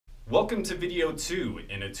Welcome to video 2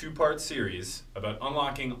 in a two-part series about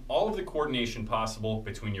unlocking all of the coordination possible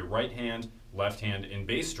between your right hand, left hand, and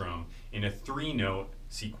bass drum in a 3-note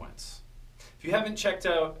sequence. If you haven't checked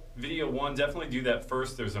out video 1, definitely do that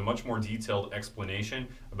first. There's a much more detailed explanation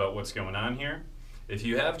about what's going on here. If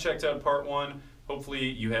you have checked out part 1, hopefully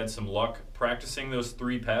you had some luck practicing those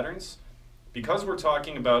 3 patterns. Because we're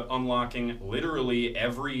talking about unlocking literally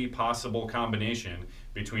every possible combination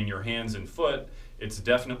between your hands and foot, it's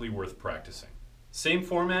definitely worth practicing. Same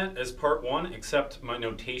format as part 1, except my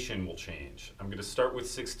notation will change. I'm going to start with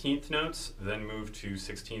 16th notes, then move to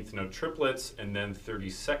 16th note triplets, and then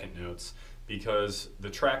 32nd notes, because the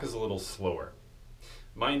track is a little slower.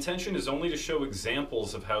 My intention is only to show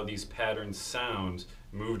examples of how these patterns sound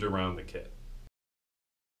moved around the kit.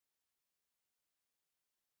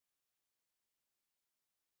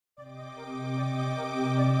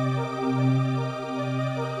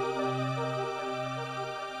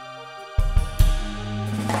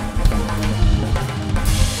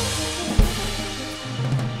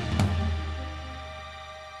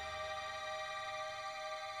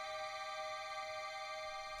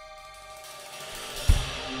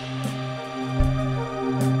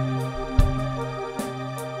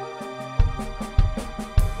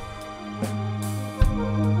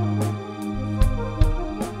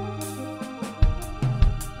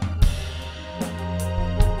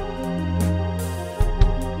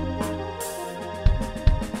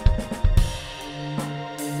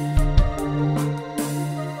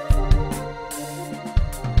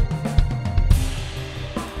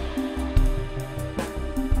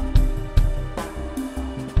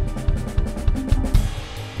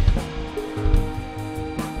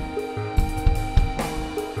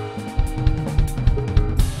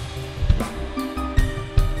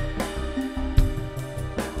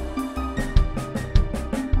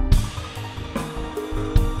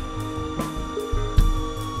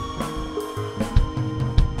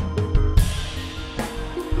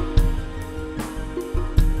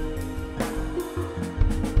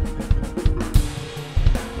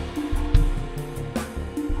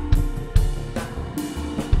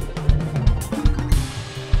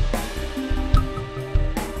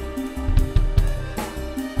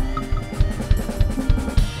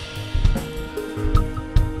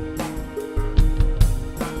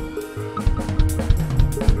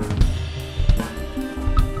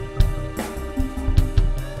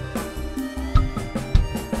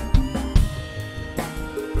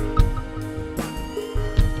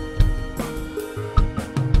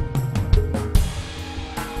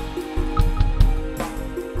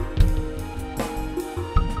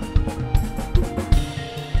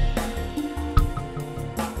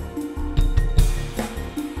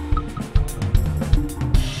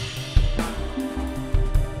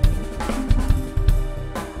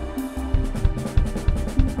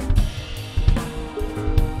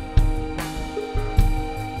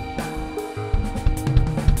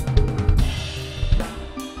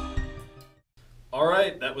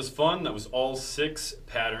 Alright, that was fun. That was all 6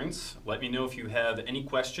 patterns. Let me know if you have any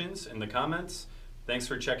questions in the comments. Thanks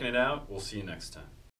for checking it out. We'll see you next time.